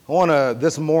I want to,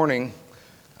 this morning,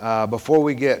 before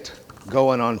we get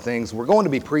going on things, we're going to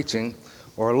be preaching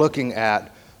or looking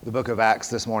at the book of Acts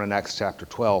this morning, Acts chapter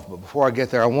 12. But before I get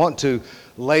there, I want to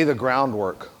lay the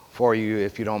groundwork for you,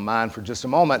 if you don't mind, for just a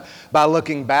moment, by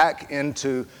looking back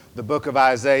into the book of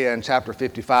Isaiah in chapter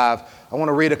 55. I want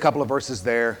to read a couple of verses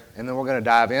there, and then we're going to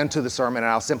dive into the sermon,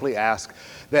 and I'll simply ask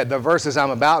that the verses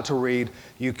I'm about to read,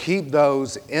 you keep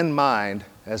those in mind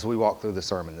as we walk through the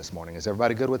sermon this morning. Is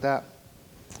everybody good with that?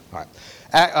 All right.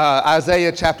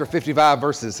 Isaiah chapter 55,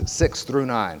 verses 6 through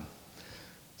 9.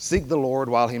 Seek the Lord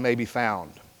while he may be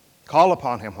found. Call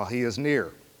upon him while he is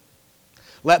near.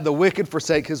 Let the wicked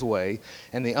forsake his way,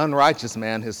 and the unrighteous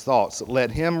man his thoughts.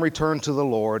 Let him return to the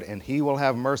Lord, and he will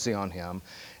have mercy on him,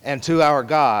 and to our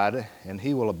God, and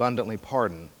he will abundantly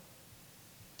pardon.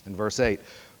 In verse 8,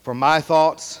 for my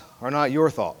thoughts are not your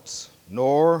thoughts,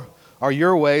 nor are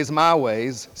your ways my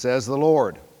ways, says the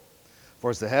Lord. For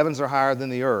as the heavens are higher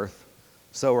than the earth,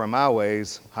 so are my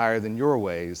ways higher than your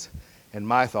ways, and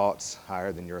my thoughts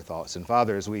higher than your thoughts. And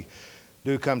Father, as we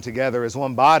do come together as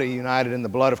one body united in the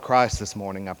blood of Christ this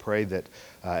morning, I pray that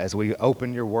as we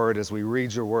open your word, as we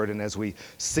read your word, and as we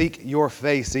seek your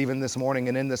face even this morning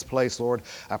and in this place, Lord,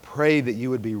 I pray that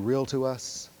you would be real to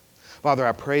us. Father,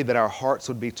 I pray that our hearts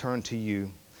would be turned to you.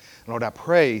 And Lord, I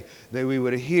pray that we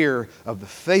would hear of the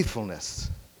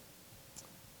faithfulness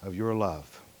of your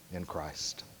love in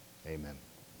Christ. Amen.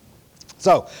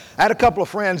 So, I had a couple of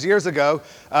friends years ago.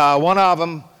 One of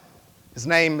them, his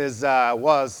name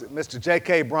was Mr.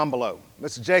 J.K. Brumbelow.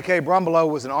 Mr. J.K. Brumbelow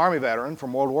was an Army veteran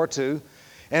from World War II,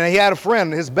 and he had a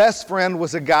friend. His best friend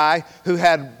was a guy who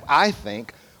had, I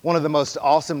think, one of the most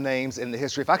awesome names in the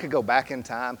history. If I could go back in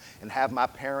time and have my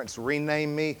parents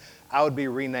rename me, I would be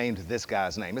renamed this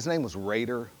guy's name. His name was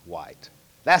Raider White.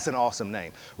 That's an awesome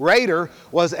name. Raider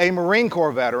was a Marine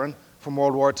Corps veteran from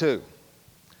World War II.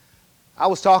 I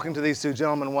was talking to these two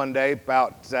gentlemen one day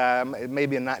about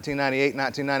maybe in 1998,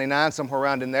 1999, somewhere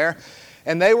around in there,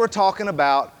 and they were talking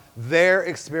about their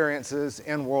experiences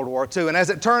in World War II. And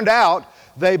as it turned out,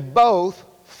 they both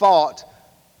fought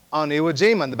on Iwo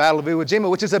Jima, the Battle of Iwo Jima,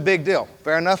 which is a big deal.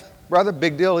 Fair enough, brother?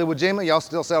 Big deal, Iwo Jima. Y'all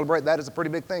still celebrate that as a pretty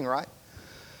big thing, right?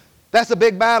 That's a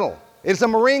big battle. It's a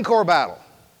Marine Corps battle.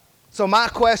 So my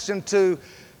question to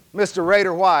Mr.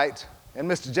 Raider White and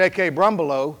Mr. J.K.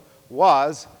 Brumbelow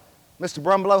was, Mr.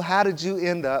 Brumbelow, how did you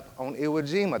end up on Iwo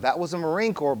Jima? That was a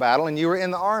Marine Corps battle, and you were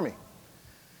in the Army.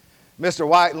 Mr.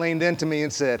 White leaned into me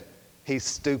and said, he's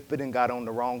stupid and got on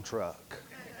the wrong truck.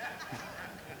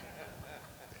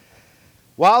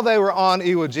 While they were on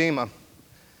Iwo Jima,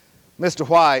 Mr.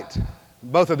 White,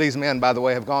 both of these men, by the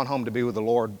way, have gone home to be with the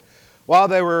Lord. While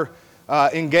they were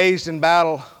engaged in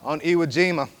battle on Iwo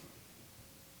Jima,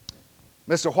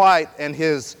 Mr. White and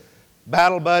his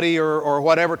battle buddy or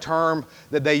whatever term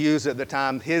that they used at the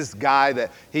time, his guy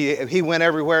that he went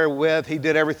everywhere with, he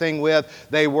did everything with,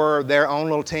 they were their own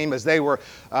little team. As they were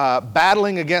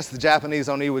battling against the Japanese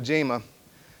on Iwo Jima,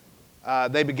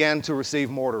 they began to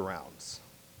receive mortar rounds.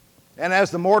 And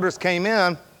as the mortars came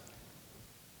in,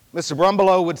 Mr.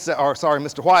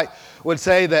 White would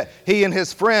say that he and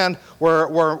his friend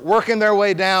were working their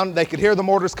way down. They could hear the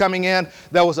mortars coming in.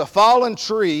 There was a fallen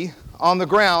tree on the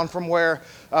ground from where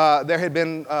there had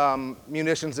been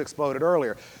munitions exploded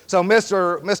earlier. So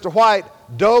Mr. White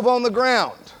dove on the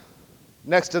ground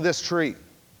next to this tree.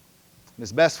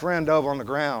 His best friend dove on the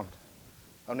ground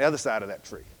on the other side of that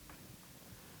tree.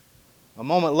 A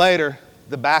moment later,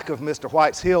 the back of Mr.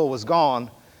 White's hill was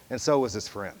gone, and so was his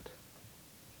friend.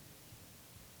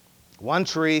 One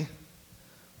tree,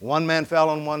 one man fell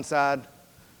on one side,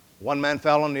 one man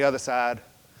fell on the other side,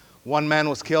 one man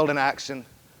was killed in action,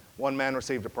 one man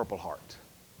received a Purple Heart.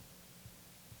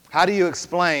 How do you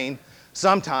explain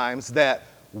sometimes that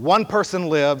one person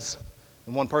lives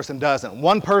and one person doesn't?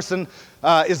 One person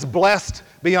is blessed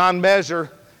beyond measure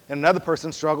and another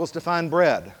person struggles to find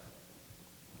bread.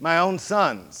 My own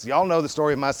sons, y'all know the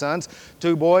story of my sons,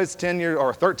 two boys, 13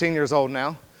 years old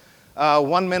now,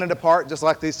 1 minute apart, just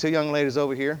like these two young ladies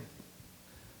over here.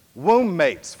 Womb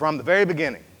mates from the very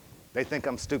beginning. They think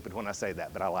I'm stupid when I say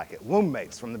that, but I like it. Womb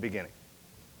mates from the beginning.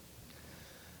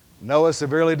 Noah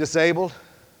severely disabled,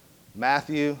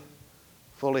 Matthew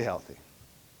fully healthy.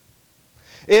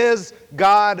 Is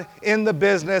God in the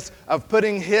business of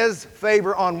putting his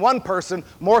favor on one person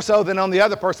more so than on the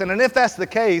other person? And if that's the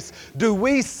case, do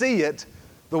we see it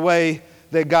the way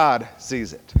that God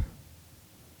sees it?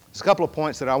 There's a couple of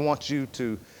points that I want you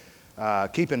to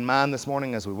keep in mind this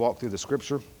morning as we walk through the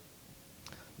scripture.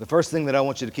 The first thing that I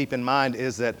want you to keep in mind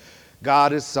is that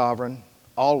God is sovereign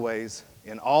always,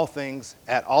 in all things,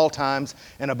 at all times,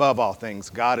 and above all things.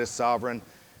 God is sovereign.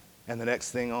 And the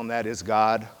next thing on that is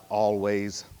God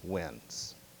always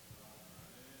wins.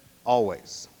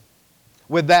 Always.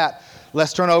 With that,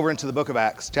 let's turn over into the book of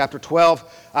Acts, chapter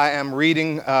 12. I am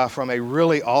reading from a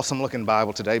really awesome-looking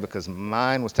Bible today because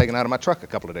mine was taken out of my truck a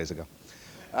couple of days ago.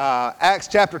 Acts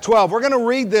chapter 12. We're going to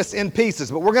read this in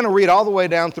pieces, but we're going to read all the way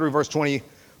down through verse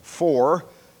 24.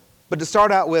 But to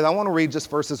start out with, I want to read just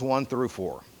verses 1 through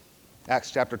 4.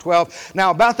 Acts chapter 12.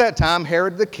 Now, about that time,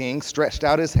 Herod the king stretched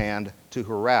out his hand to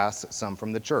harass some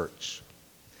from the church.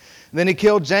 Then he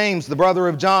killed James, the brother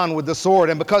of John, with the sword.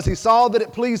 And because he saw that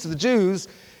it pleased the Jews,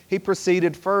 he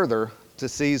proceeded further to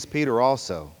seize Peter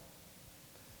also.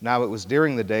 Now it was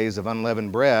during the days of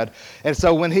unleavened bread. And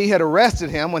so when he had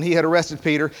arrested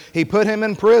Peter, he put him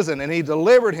in prison, and he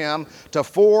delivered him to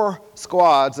 4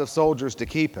 squads of soldiers to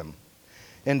keep him,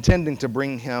 intending to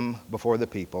bring him before the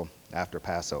people after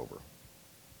Passover.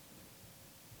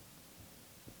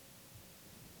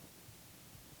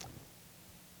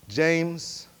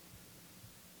 James,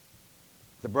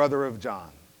 the brother of John.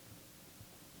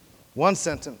 One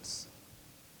sentence,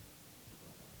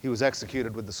 he was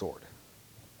executed with the sword.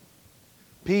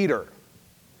 Peter,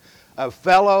 a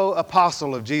fellow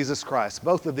apostle of Jesus Christ.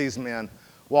 Both of these men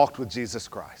walked with Jesus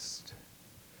Christ.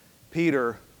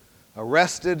 Peter,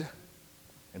 arrested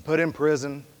and put in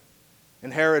prison,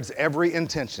 and Herod's every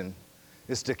intention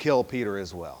is to kill Peter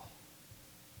as well.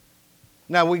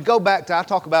 Now, we go back to, I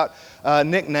talk about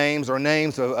nicknames or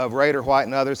names of Raider, White,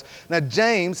 and others. Now,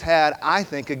 James had, I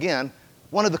think, again,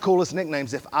 one of the coolest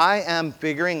nicknames. If I am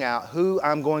figuring out who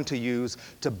I'm going to use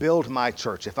to build my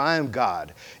church, if I am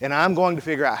God, and I'm going to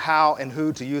figure out how and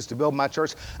who to use to build my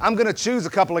church, I'm going to choose a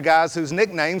couple of guys whose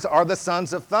nicknames are the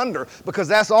Sons of Thunder, because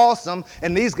that's awesome,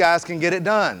 and these guys can get it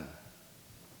done.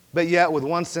 But yet, with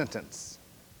one sentence,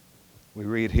 we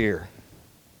read here,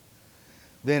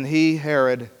 then he,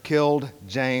 Herod, killed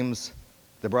James,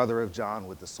 the brother of John,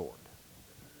 with the sword.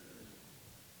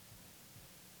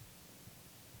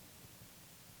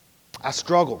 I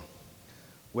struggle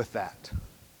with that.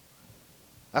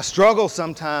 I struggle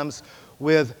sometimes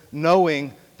with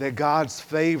knowing that God's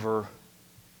favor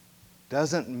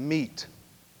doesn't meet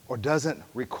or doesn't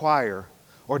require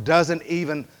or doesn't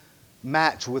even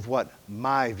match with what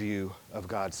my view of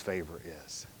God's favor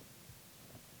is.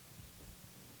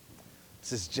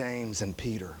 This is James and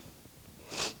Peter.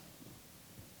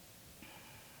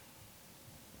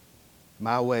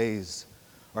 My ways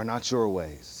are not your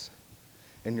ways,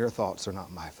 and your thoughts are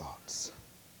not my thoughts.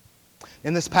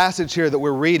 In this passage here that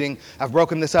we're reading, I've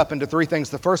broken this up into 3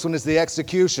 things. The first one is the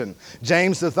execution.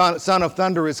 James, the son of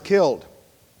thunder, is killed.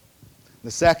 The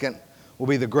second will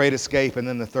be the great escape, and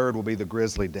then the third will be the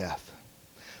grisly death.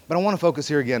 But I want to focus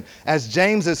here again. As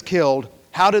James is killed,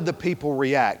 how did the people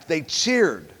react? They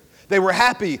cheered. They were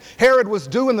happy. Herod was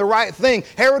doing the right thing.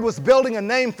 Herod was building a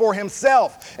name for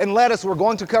himself. And we're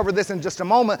going to cover this in just a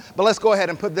moment, but let's go ahead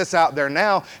and put this out there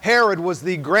now. Herod was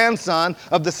the grandson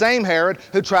of the same Herod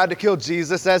who tried to kill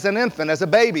Jesus as an infant, as a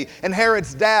baby. And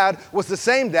Herod's dad was the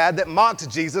same dad that mocked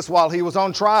Jesus while he was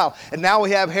on trial. And now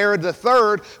we have Herod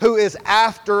III, who is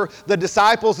after the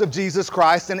disciples of Jesus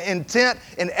Christ and intent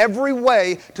in every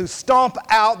way to stomp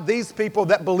out these people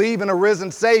that believe in a risen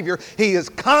Savior. He is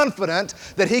confident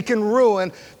that he can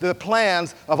ruin the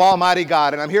plans of Almighty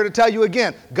God. And I'm here to tell you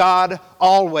again, God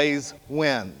always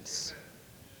wins.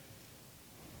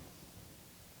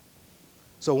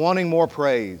 So wanting more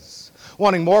praise,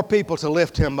 wanting more people to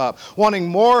lift him up, wanting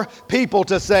more people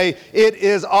to say it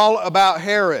is all about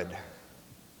Herod,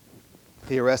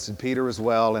 he arrested Peter as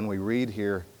well, and we read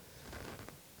here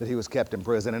that he was kept in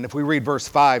prison. And if we read verse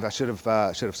 5, I should have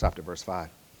stopped at verse 5.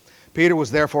 Peter was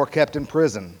therefore kept in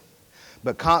prison,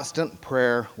 but constant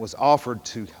prayer was offered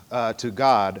to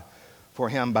God for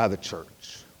him by the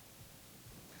church.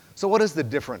 So what is the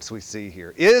difference we see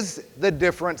here? Is the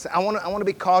difference, I want to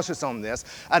be cautious on this.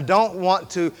 I don't want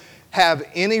to have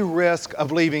any risk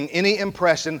of leaving any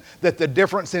impression that the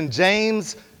difference in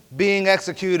James being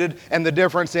executed and the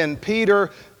difference in Peter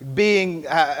being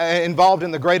involved in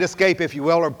the great escape, if you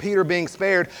will, or Peter being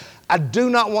spared, I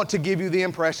do not want to give you the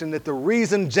impression that the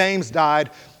reason James died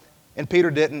and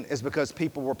Peter didn't is because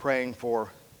people were praying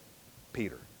for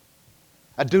Peter.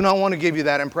 I do not want to give you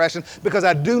that impression because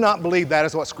I do not believe that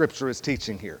is what Scripture is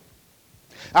teaching here.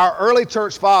 Our early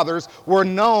church fathers were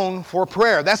known for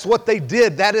prayer. That's what they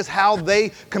did. That is how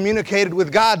they communicated with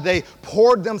God. They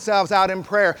poured themselves out in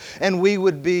prayer. And we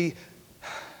would be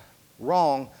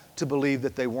wrong to believe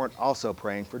that they weren't also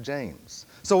praying for James.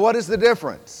 So what is the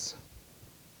difference?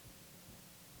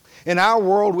 In our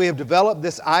world, we have developed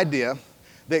this idea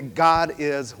that God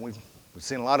is, we've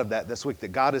seen a lot of that this week,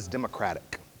 that God is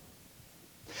democratic.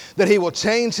 That he will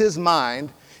change his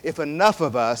mind if enough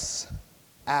of us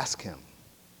Ask him.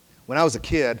 When I was a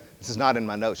kid, this is not in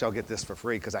my notes, y'all get this for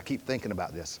free because I keep thinking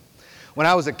about this. When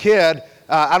I was a kid,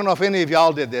 I don't know if any of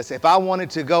y'all did this. If I wanted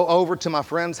to go over to my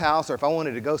friend's house or if I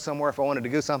wanted to go somewhere, if I wanted to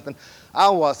do something, I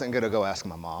wasn't going to go ask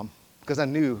my mom because I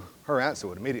knew her answer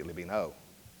would immediately be no.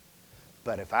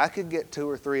 But if I could get 2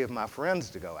 or 3 of my friends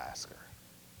to go ask her,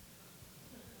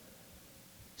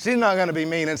 she's not going to be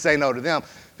mean and say no to them.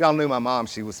 If y'all knew my mom,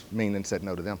 she was mean and said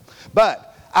no to them. But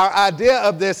our idea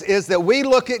of this is that we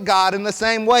look at God in the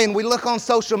same way, and we look on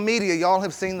social media. Y'all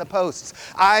have seen the posts.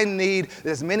 I need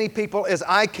as many people as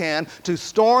I can to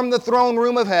storm the throne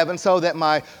room of heaven so that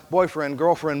my boyfriend,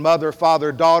 girlfriend, mother,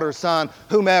 father, daughter, son,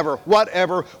 whomever,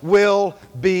 whatever, will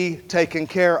be taken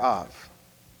care of.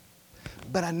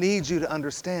 But I need you to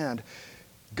understand,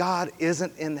 God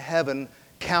isn't in heaven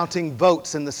counting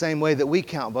votes in the same way that we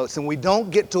count votes. And we don't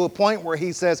get to a point where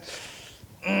he says,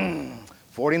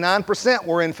 49%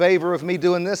 were in favor of me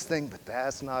doing this thing, but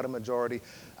that's not a majority.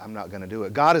 I'm not going to do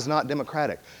it. God is not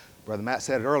democratic. Brother Matt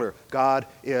said it earlier. God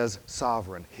is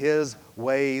sovereign. His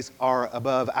ways are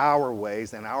above our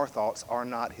ways, and our thoughts are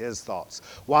not his thoughts.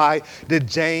 Why did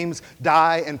James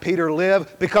die and Peter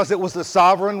live? Because it was the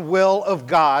sovereign will of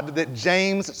God that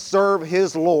James serve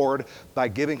his Lord by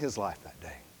giving his life that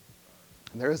day.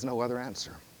 And there is no other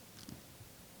answer.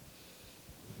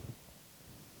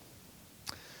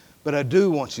 But I do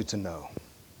want you to know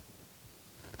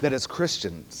that as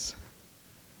Christians,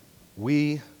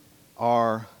 we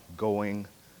are going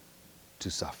to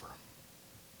suffer.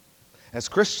 As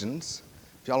Christians,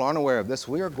 if y'all aren't aware of this,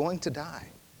 we are going to die.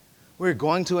 We're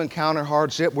going to encounter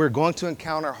hardship. We're going to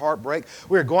encounter heartbreak.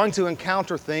 We're going to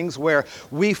encounter things where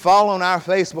we fall on our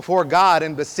face before God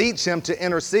and beseech him to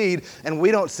intercede, and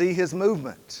we don't see his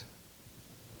movement.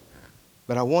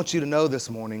 But I want you to know this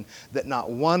morning that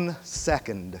not 1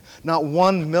 second, not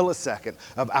 1 millisecond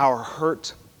of our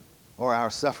hurt or our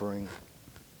suffering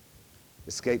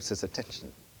escapes his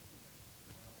attention.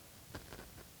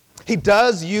 He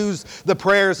does use the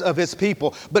prayers of his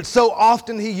people, but so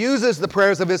often he uses the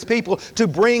prayers of his people to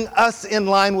bring us in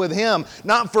line with him,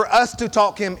 not for us to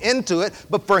talk him into it,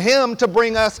 but for him to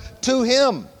bring us to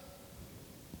him.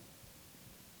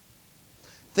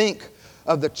 Think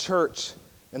of the church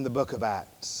in the book of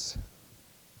Acts.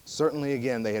 Certainly,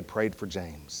 again, they had prayed for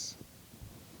James.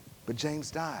 But James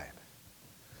died.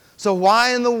 So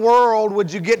why in the world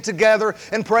would you get together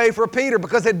and pray for Peter?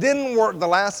 Because it didn't work the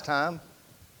last time.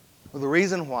 Well, the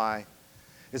reason why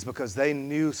is because they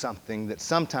knew something that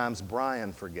sometimes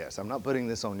Brian forgets. I'm not putting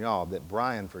this on y'all, that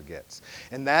Brian forgets.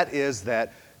 And that is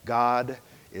that God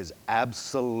is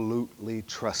absolutely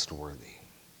trustworthy.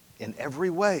 In every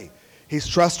way, he's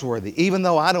trustworthy, even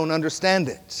though I don't understand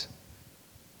it.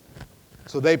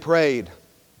 So they prayed,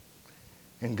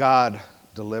 and God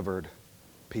delivered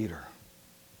Peter.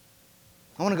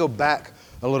 I want to go back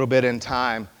a little bit in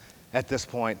time at this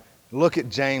point. Look at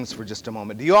James for just a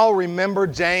moment. Do you all remember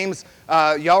James?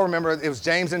 Y'all remember it was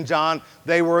James and John.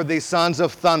 They were the sons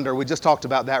of thunder. We just talked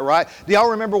about that, right? Do y'all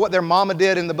remember what their mama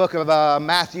did in the book of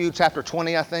Matthew chapter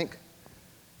 20, I think?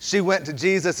 She went to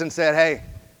Jesus and said, hey,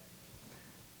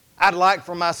 I'd like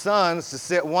for my sons to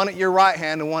sit one at your right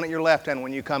hand and one at your left hand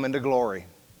when you come into glory.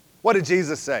 What did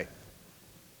Jesus say?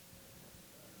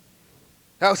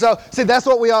 So, see, that's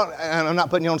what we all, and I'm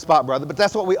not putting you on the spot, brother, but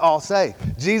that's what we all say.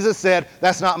 Jesus said,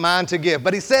 that's not mine to give.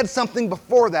 But he said something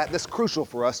before that that's crucial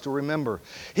for us to remember.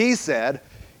 He said,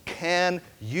 can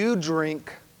you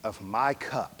drink of my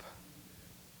cup?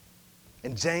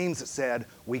 And James said,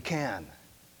 we can.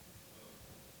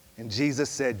 And Jesus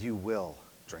said, you will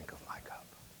drink of my cup.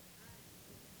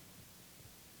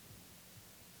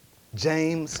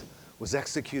 James was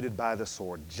executed by the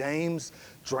sword. James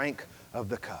drank of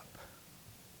the cup.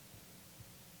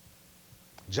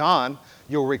 John,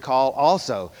 you'll recall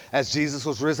also, as Jesus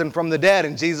was risen from the dead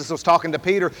and Jesus was talking to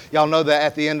Peter. Y'all know that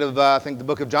at the end of, I think, the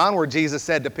book of John, where Jesus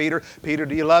said to Peter, Peter,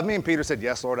 do you love me? And Peter said,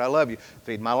 yes, Lord, I love you.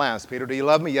 Feed my lambs. Peter, do you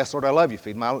love me? Yes, Lord, I love you.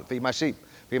 Feed my sheep.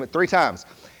 Feed me 3 times.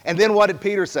 And then what did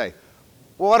Peter say?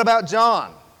 Well, what about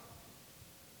John?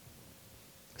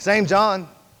 Same John.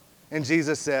 And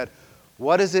Jesus said,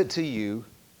 what is it to you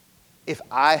if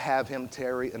I have him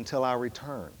tarry until I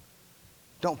return?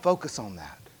 Don't focus on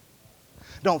that.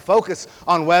 Don't focus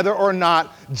on whether or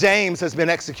not James has been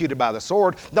executed by the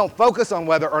sword. Don't focus on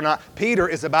whether or not Peter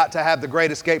is about to have the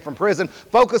great escape from prison.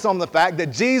 Focus on the fact that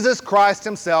Jesus Christ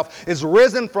himself is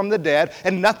risen from the dead,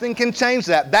 and nothing can change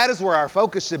that. That is where our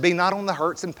focus should be, not on the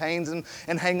hurts and pains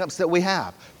and hang-ups that we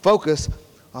have. Focus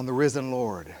on the risen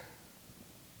Lord.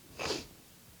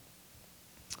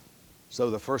 So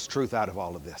the first truth out of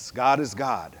all of this, God is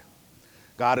God.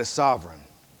 God is sovereign.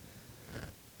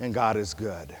 And God is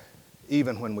good.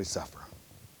 even when we suffer.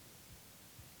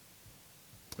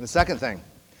 And the second thing,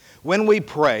 when we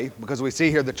pray, because we see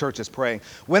here the church is praying,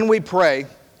 when we pray,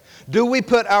 do we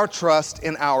put our trust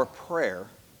in our prayer,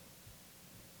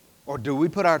 or do we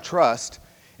put our trust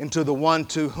into the one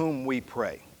to whom we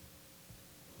pray?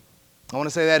 I want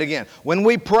to say that again. When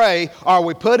we pray, are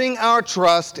we putting our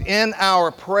trust in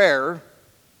our prayer,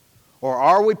 or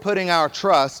are we putting our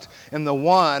trust in the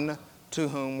one to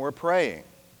whom we're praying?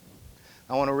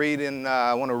 I want to read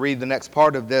the next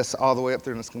part of this all the way up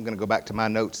through, and I'm going to go back to my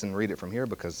notes and read it from here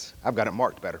because I've got it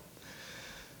marked better.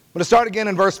 I'm going to start again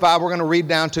in verse 5. We're going to read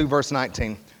down to verse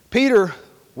 19. Peter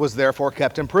was therefore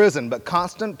kept in prison, but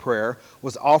constant prayer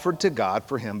was offered to God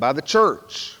for him by the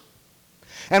church.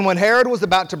 And when Herod was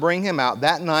about to bring him out,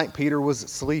 that night Peter was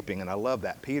sleeping. And I love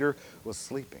that. Peter was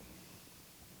sleeping.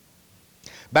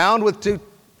 Bound with two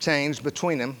chains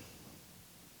between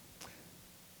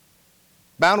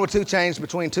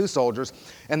two soldiers,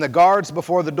 and the guards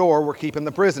before the door were keeping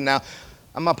the prison. Now,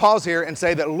 I'm going to pause here and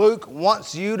say that Luke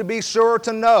wants you to be sure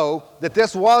to know that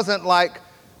this wasn't like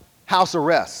house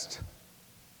arrest.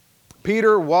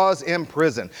 Peter was in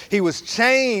prison. He was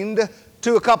chained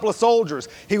to a couple of soldiers.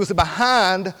 He was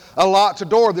behind a locked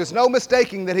door. There's no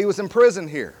mistaking that he was in prison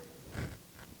here.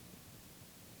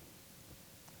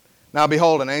 Now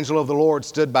behold, an angel of the Lord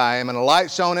stood by him, and a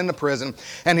light shone in the prison,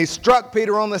 and he struck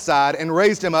Peter on the side and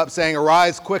raised him up, saying,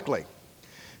 "Arise quickly."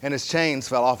 And his chains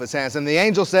fell off his hands. And the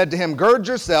angel said to him, "Gird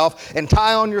yourself and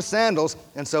tie on your sandals."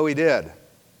 And so he did.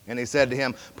 And he said to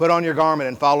him, "Put on your garment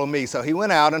and follow me." So he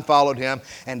went out and followed him,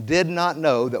 and did not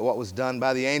know that what was done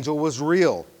by the angel was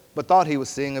real, but thought he was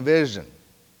seeing a vision.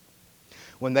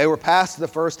 When they were past the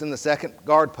first and the second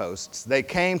guard posts, they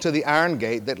came to the iron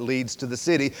gate that leads to the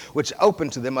city, which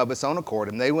opened to them of its own accord.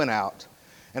 And they went out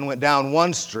and went down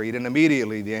one street, and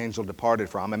immediately the angel departed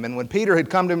from him. And when Peter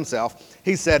had come to himself,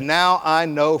 he said, "Now I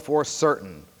know for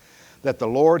certain that the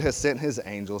Lord has sent his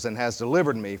angels and has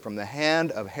delivered me from the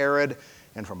hand of Herod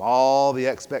and from all the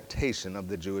expectation of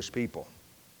the Jewish people."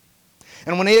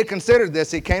 And when he had considered this,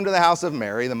 he came to the house of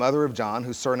Mary, the mother of John,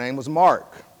 whose surname was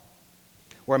Mark,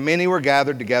 where many were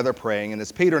gathered together praying. And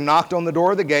as Peter knocked on the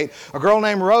door of the gate, a girl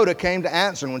named Rhoda came to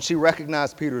answer. And when she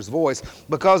recognized Peter's voice,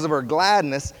 because of her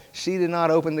gladness, she did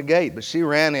not open the gate, but she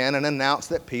ran in and announced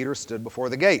that Peter stood before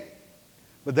the gate.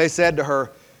 But they said to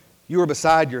her, "You are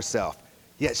beside yourself."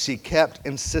 Yet she kept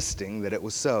insisting that it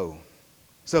was so.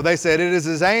 So they said, "It is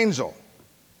his angel."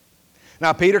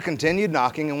 Now Peter continued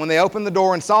knocking, and when they opened the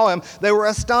door and saw him, they were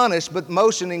astonished, but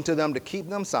motioning to them to keep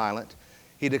them silent,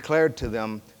 he declared to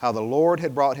them how the Lord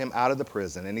had brought him out of the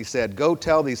prison. And he said, "Go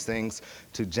tell these things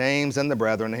to James and the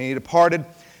brethren." And he departed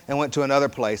and went to another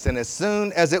place. And as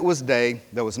soon as it was day,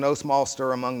 there was no small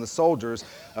stir among the soldiers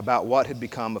about what had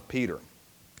become of Peter.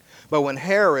 But when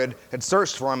Herod had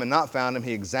searched for him and not found him,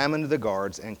 he examined the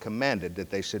guards and commanded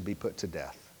that they should be put to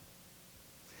death.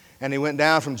 And he went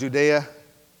down from Judea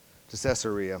to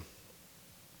Caesarea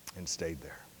and stayed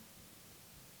there.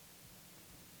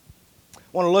 I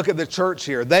want to look at the church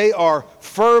here. They are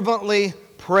fervently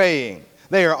praying.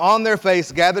 They are on their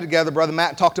face, gathered together. Brother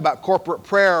Matt talked about corporate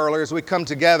prayer earlier as we come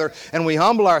together and we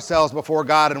humble ourselves before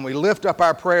God and we lift up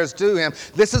our prayers to Him.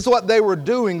 This is what they were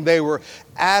doing. They were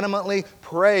adamantly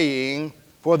praying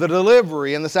for the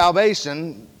delivery and the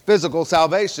salvation, physical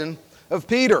salvation of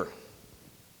Peter.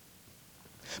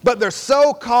 But they're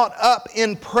so caught up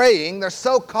in praying, they're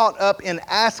so caught up in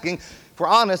asking. If we're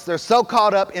honest, they're so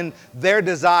caught up in their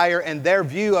desire and their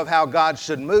view of how God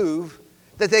should move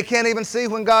that they can't even see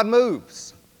when God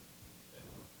moves.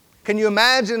 Can you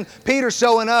imagine Peter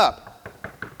showing up?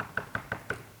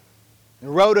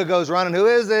 And Rhoda goes running, "Who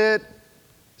is it?"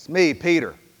 "It's me,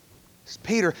 Peter." It's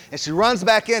Peter. And she runs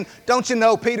back in. Don't you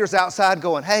know Peter's outside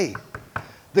going, "Hey,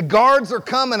 the guards are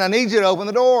coming. I need you to open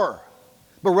the door."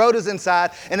 But Rhoda's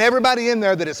inside, and everybody in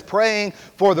there that is praying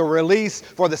for the release,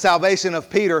 for the salvation of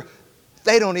Peter,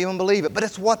 they don't even believe it. But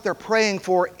it's what they're praying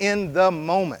for in the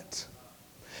moment.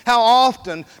 How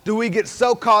often do we get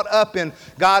so caught up in,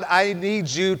 "God, I need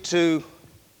you to..."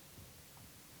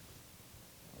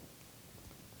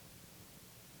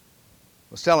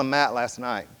 I was telling Matt last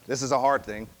night, this is a hard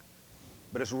thing,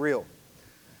 but it's real.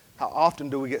 How often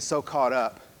do we get so caught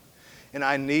up in,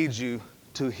 "I need you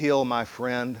to heal my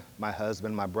friend, my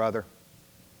husband, my brother."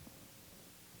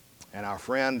 And our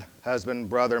friend, husband,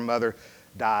 brother, mother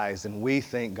dies, and we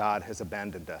think God has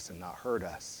abandoned us and not heard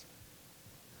us.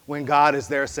 When God is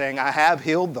there saying, "I have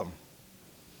healed them.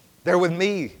 They're with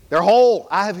me. They're whole.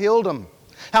 I have healed them."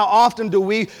 How often do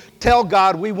we tell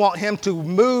God we want Him to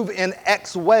move in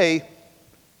X way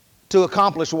to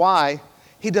accomplish Y?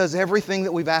 He does everything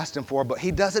that we've asked Him for, but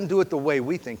He doesn't do it the way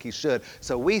we think He should.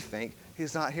 So we think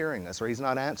he's not hearing us or he's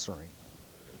not answering.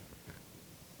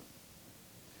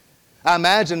 I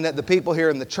imagine that the people here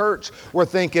in the church were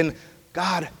thinking,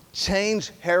 God,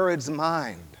 change Herod's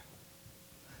mind.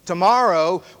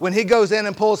 Tomorrow, when he goes in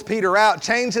and pulls Peter out,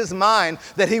 change his mind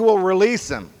that he will release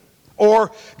him.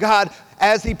 Or, God,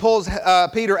 as he pulls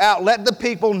Peter out, let the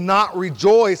people not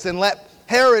rejoice and let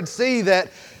Herod see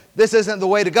that this isn't the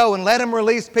way to go and let him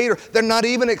release Peter. They're not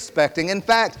even expecting. In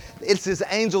fact, it's his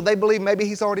angel. They believe maybe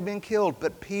he's already been killed,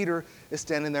 but Peter is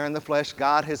standing there in the flesh.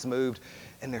 God has moved,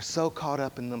 and they're so caught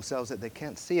up in themselves that they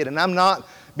can't see it. And I'm not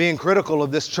being critical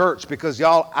of this church because,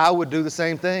 y'all, I would do the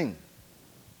same thing.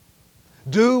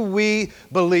 Do we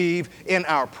believe in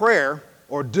our prayer,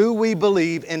 or do we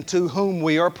believe into whom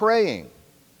we are praying?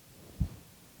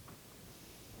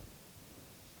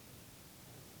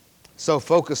 So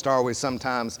focused are we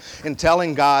sometimes in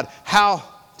telling God how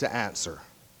to answer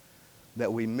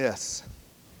that we miss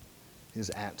his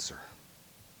answer.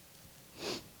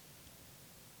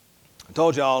 I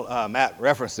told y'all, Matt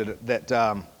referenced it, that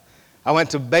I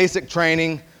went to basic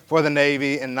training for the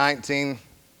Navy in I'm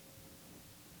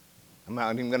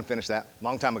not even going to finish that,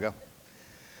 long time ago.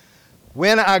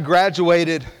 When I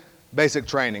graduated basic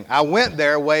training, I went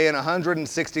there weighing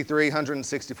 163,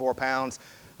 164 pounds.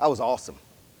 I was awesome.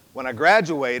 When I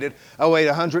graduated, I weighed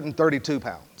 132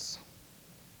 pounds.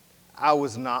 I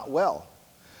was not well.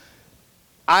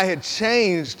 I had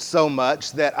changed so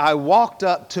much that I walked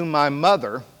up to my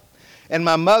mother, and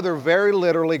my mother very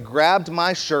literally grabbed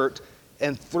my shirt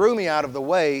and threw me out of the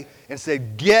way and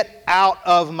said, "Get out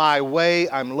of my way,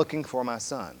 I'm looking for my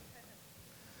son."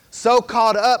 So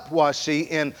caught up was she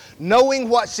in knowing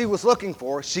what she was looking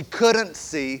for, she couldn't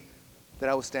see that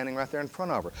I was standing right there in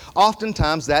front of her.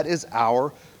 Oftentimes that is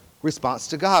our response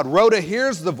to God. Rhoda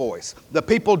hears the voice. The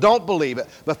people don't believe it,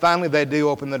 but finally they do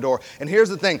open the door. And here's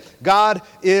the thing. God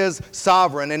is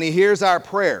sovereign, and he hears our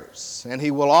prayers, and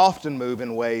he will often move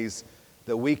in ways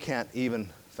that we can't even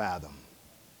fathom.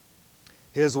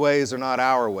 His ways are not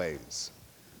our ways.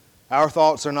 Our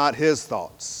thoughts are not his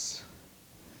thoughts.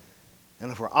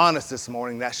 And if we're honest this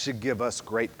morning, that should give us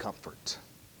great comfort.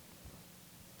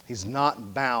 He's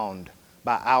not bound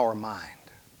by our mind.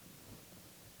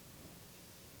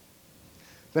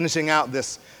 Finishing out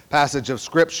this passage of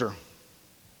Scripture.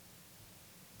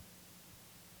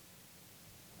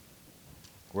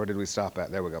 Where did we stop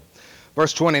at? There we go.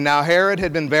 Verse 20. Now Herod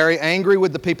had been very angry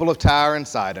with the people of Tyre and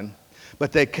Sidon,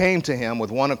 but they came to him with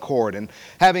one accord. And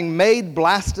having made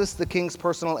Blastus the king's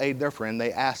personal aide their friend,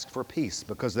 they asked for peace,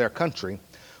 because their country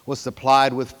was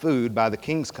supplied with food by the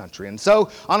king's country. And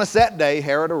so on a set day,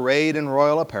 Herod, arrayed in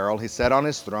royal apparel, he sat on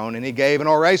his throne, and he gave an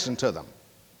oration to them.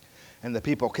 And the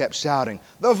people kept shouting,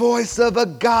 "The voice of a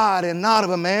God and not of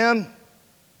a man."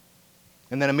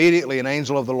 And then immediately an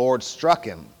angel of the Lord struck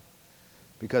him,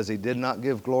 because he did not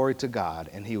give glory to God,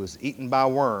 and he was eaten by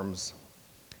worms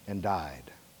and died.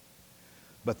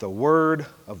 But the word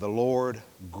of the Lord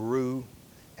grew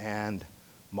and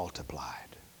multiplied.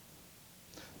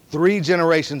 3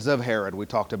 generations of Herod we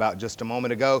talked about just a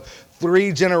moment ago.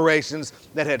 3 generations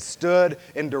that had stood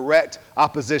in direct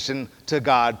opposition to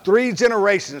God. 3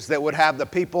 generations that would have the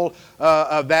people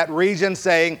of that region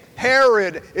saying,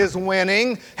 Herod is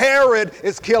winning. Herod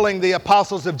is killing the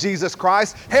apostles of Jesus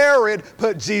Christ. Herod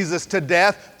put Jesus to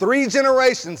death. 3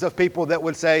 generations of people that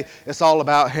would say it's all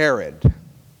about Herod.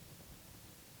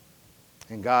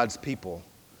 And God's people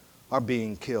are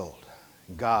being killed.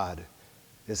 God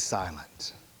is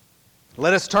silent.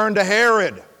 Let us turn to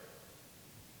Herod.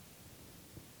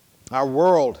 Our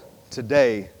world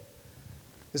today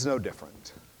is no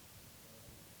different.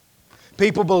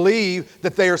 People believe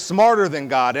that they are smarter than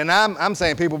God, and I'm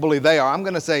saying people believe they are. I'm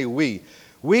going to say we.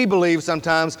 We believe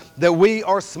sometimes that we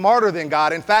are smarter than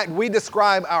God. In fact, we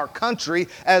describe our country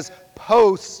as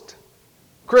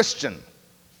post-Christian.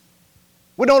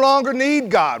 We no longer need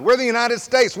God. We're the United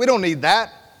States. We don't need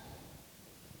that.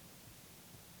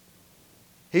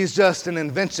 He's just an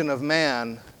invention of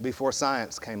man before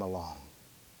science came along.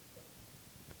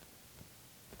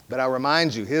 But I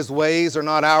remind you, his ways are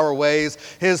not our ways.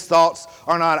 His thoughts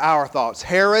are not our thoughts.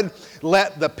 Herod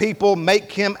let the people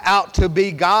make him out to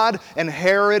be God, and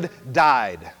Herod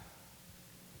died.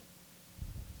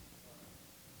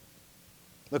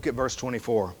 Look at verse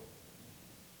 24.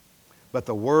 But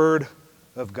the word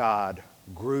of God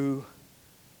grew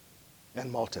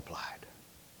and multiplied.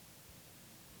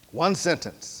 One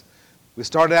sentence. We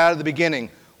started out at the beginning.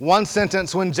 One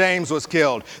sentence when James was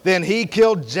killed. Then he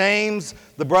killed James,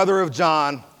 the brother of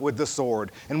John, with the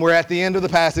sword. And we're at the end of the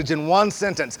passage in one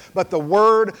sentence. But the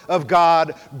word of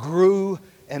God grew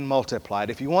and multiplied.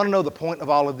 If you want to know the point of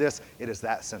all of this, it is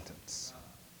that sentence.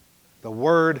 The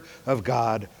word of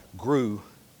God grew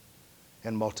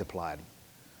and multiplied.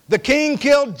 The king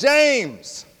killed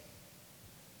James,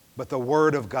 but the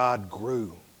word of God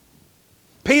grew.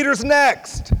 Peter's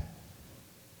next,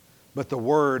 but the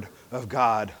word of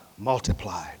God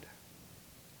multiplied.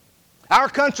 Our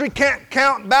country can't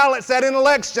count ballots at an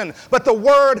election, but the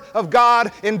word of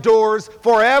God endures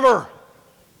forever.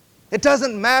 It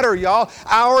doesn't matter, y'all.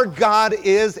 Our God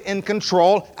is in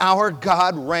control. Our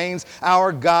God reigns.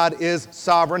 Our God is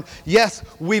sovereign. Yes,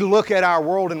 we look at our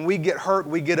world and we get hurt,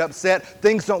 we get upset.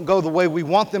 Things don't go the way we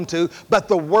want them to, but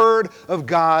the word of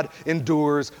God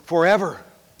endures forever.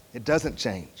 It doesn't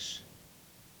change.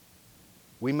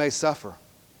 We may suffer.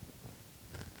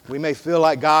 We may feel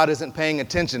like God isn't paying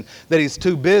attention, that He's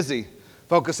too busy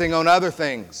focusing on other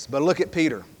things. But look at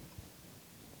Peter.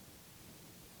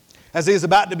 As he's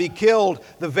about to be killed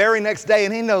the very next day,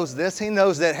 and he knows this. He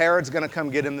knows that Herod's going to come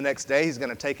get him the next day. He's going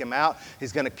to take him out.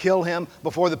 He's going to kill him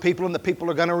before the people, and the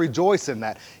people are going to rejoice in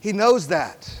that. He knows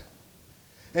that.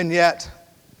 And yet,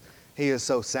 he is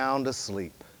so sound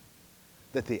asleep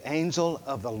that the angel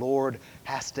of the Lord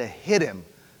has to hit him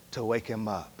to wake him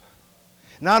up.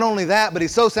 Not only that, but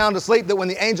he's so sound asleep that when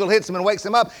the angel hits him and wakes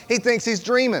him up, he thinks he's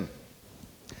dreaming.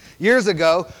 Years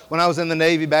ago, when I was in the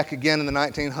Navy back again in the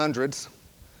 1900s,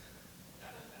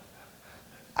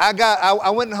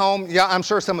 I went home. Yeah, I'm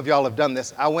sure some of y'all have done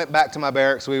this. I went back to my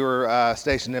barracks. We were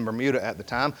stationed in Bermuda at the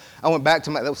time. I went back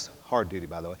to that was hard duty,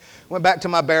 by the way. Went back to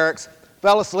my barracks,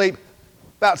 fell asleep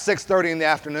about 6:30 in the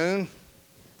afternoon.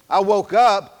 I woke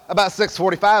up about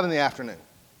 6:45 in the afternoon.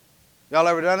 Y'all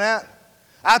ever done that?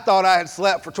 I thought I had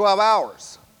slept for 12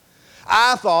 hours.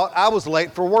 I thought I was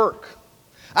late for work.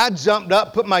 I jumped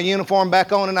up, put my uniform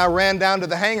back on, and I ran down to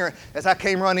the hangar. As I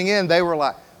came running in, they were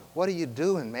like, "What are you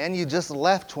doing, man? You just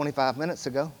left 25 minutes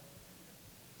ago."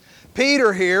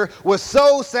 Peter here was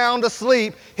so sound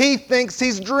asleep, he thinks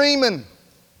he's dreaming.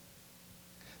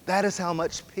 That is how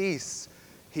much peace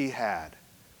he had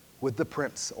with the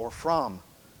Prince, or from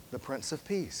the Prince of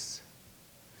Peace.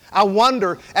 I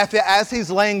wonder, as he's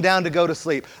laying down to go to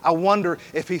sleep, I wonder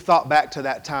if he thought back to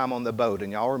that time on the boat.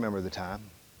 And y'all remember the time.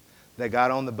 They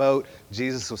got on the boat,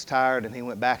 Jesus was tired, and he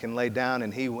went back and laid down,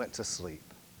 and he went to sleep.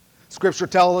 Scripture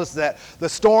tells us that the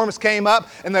storms came up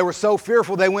and they were so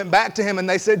fearful they went back to him and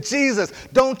they said, "Jesus,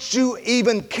 don't you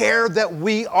even care that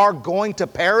we are going to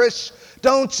perish?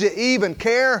 Don't you even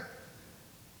care?"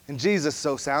 And Jesus,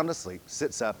 so sound asleep,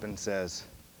 sits up and says,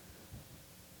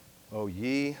 "O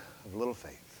ye of little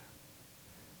faith."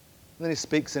 And then he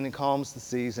speaks and he calms the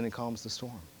seas and he calms the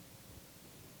storm.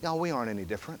 Y'all, we aren't any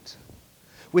different.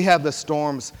 We have the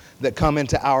storms that come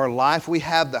into our life. We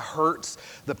have the hurts,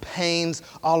 the pains,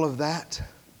 all of that.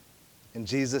 And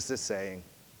Jesus is saying,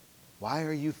 "Why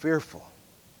are you fearful?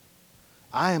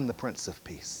 I am the Prince of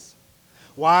Peace.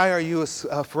 Why are you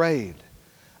afraid?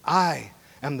 I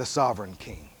am the sovereign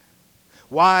King.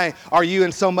 Why are you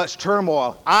in so much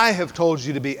turmoil? I have told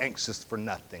you to be anxious for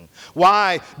nothing.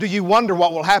 Why do you wonder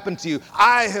what will happen to you?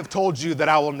 I have told you that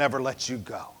I will never let you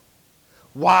go.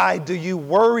 Why do you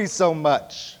worry so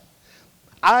much?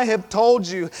 I have told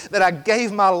you that I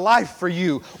gave my life for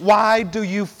you. Why do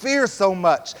you fear so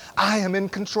much? I am in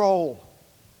control."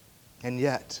 And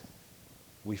yet,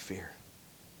 we fear.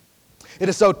 It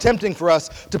is so tempting for us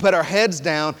to put our heads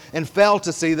down and fail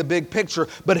to see the big picture.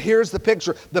 But here's the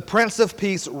picture. The Prince of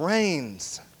Peace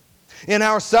reigns. In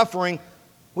our suffering,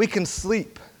 we can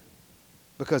sleep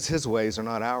because His ways are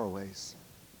not our ways.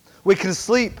 We can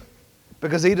sleep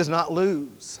because He does not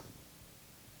lose.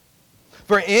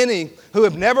 For any who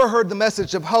have never heard the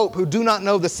message of hope, who do not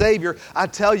know the Savior, I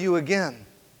tell you again,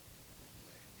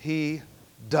 He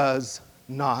does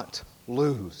not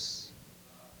lose.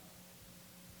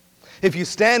 If you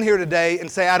stand here today and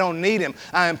say, "I don't need Him,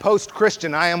 I am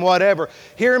post-Christian, I am whatever,"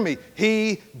 hear me,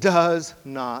 He does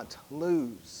not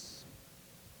lose.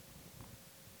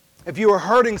 If you are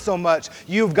hurting so much,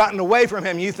 you've gotten away from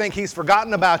Him, you think He's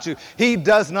forgotten about you, He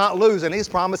does not lose. And He's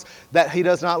promised that He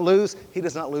does not lose. He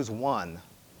does not lose one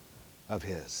of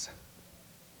His.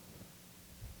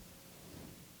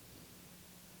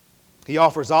 He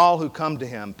offers all who come to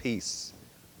Him peace,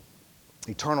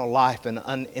 eternal life, and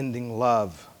unending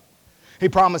love. He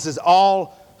promises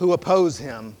all who oppose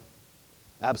Him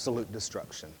absolute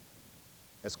destruction,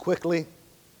 as quickly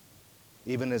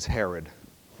even as Herod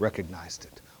recognized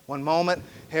it. One moment,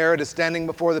 Herod is standing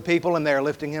before the people and they are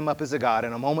lifting him up as a god.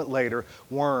 And a moment later,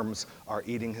 worms are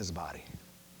eating his body.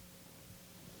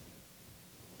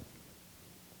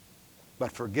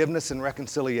 But forgiveness and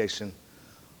reconciliation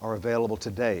are available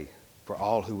today for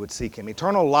all who would seek Him.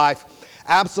 Eternal life,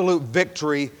 absolute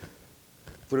victory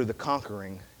through the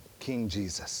conquering King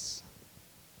Jesus.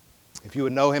 If you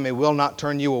would know him, he will not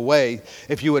turn you away.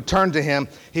 If you would turn to him,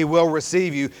 he will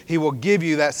receive you. He will give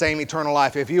you that same eternal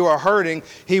life. If you are hurting,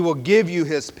 he will give you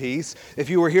his peace. If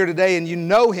you are here today and you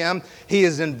know him, he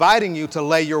is inviting you to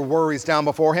lay your worries down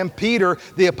before him. Peter,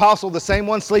 the apostle, the same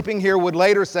one sleeping here, would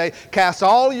later say, cast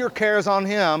all your cares on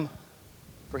him,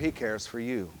 for he cares for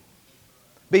you.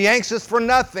 Be anxious for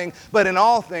nothing, but in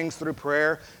all things through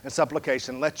prayer and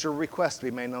supplication, let your requests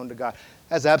be made known to God.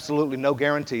 Has absolutely no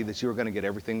guarantee that you are going to get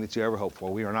everything that you ever hope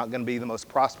for. We are not going to be the most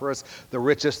prosperous, the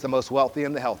richest, the most wealthy,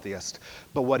 and the healthiest.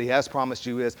 But what he has promised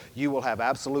you is you will have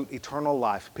absolute eternal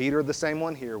life. Peter, the same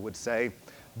one here, would say,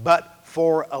 but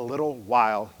for a little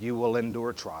while you will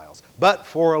endure trials. But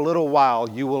for a little while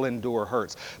you will endure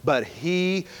hurts. But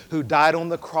he who died on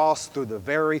the cross through the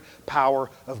very power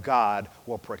of God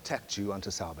will protect you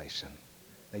unto salvation.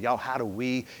 Now, y'all, how do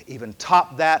we even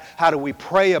top that? How do we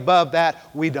pray above that?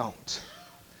 We don't.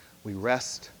 We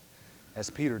rest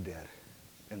as Peter did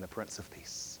in the Prince of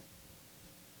Peace.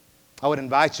 I would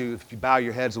invite you, if you bow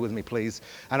your heads with me, please.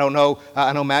 I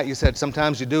know, Matt, you said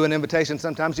sometimes you do an invitation,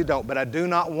 sometimes you don't. But I do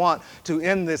not want to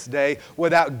end this day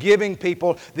without giving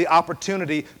people the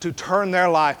opportunity to turn their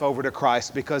life over to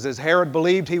Christ. Because as Herod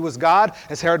believed he was God,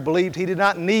 as Herod believed he did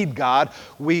not need God,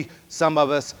 some of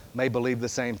us may believe the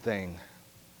same thing.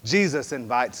 Jesus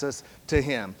invites us to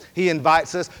him. He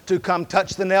invites us to come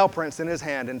touch the nail prints in his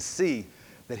hand and see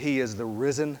that he is the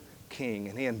risen King.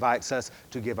 And he invites us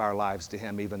to give our lives to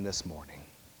him even this morning.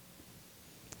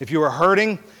 If you are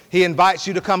hurting, he invites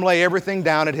you to come lay everything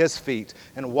down at his feet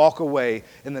and walk away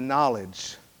in the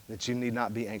knowledge that you need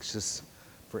not be anxious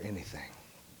for anything.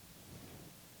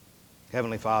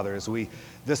 Heavenly Father, as we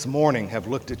this morning have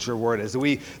looked at your word, as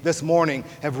we this morning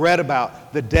have read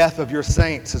about the death of your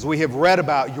saints, as we have read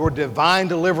about your divine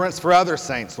deliverance for other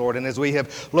saints, Lord, and as we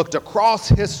have looked across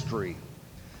history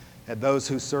at those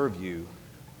who serve you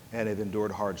and have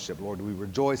endured hardship, Lord, we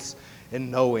rejoice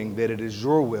in knowing that it is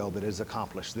your will that is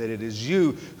accomplished, that it is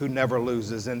you who never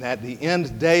loses, and at the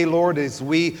end day, Lord, as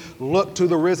we look to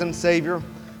the risen Savior,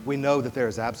 we know that there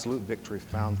is absolute victory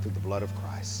found through the blood of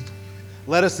Christ.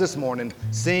 Let us this morning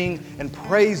sing and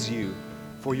praise you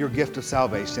for your gift of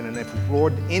salvation. And if,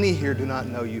 Lord, any here do not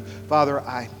know you, Father,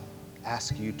 I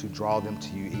ask you to draw them to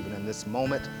you even in this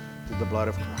moment through the blood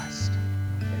of Christ.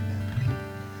 Amen.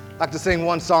 I'd like to sing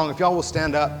one song. If y'all will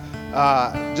stand up,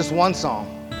 just one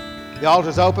song. The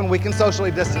altar's open. We can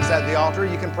socially distance at the altar.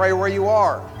 You can pray where you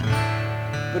are.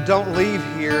 But don't leave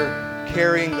here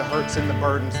carrying the hurts and the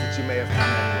burdens that you may have come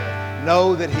in with.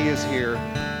 Know that he is here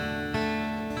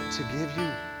to give you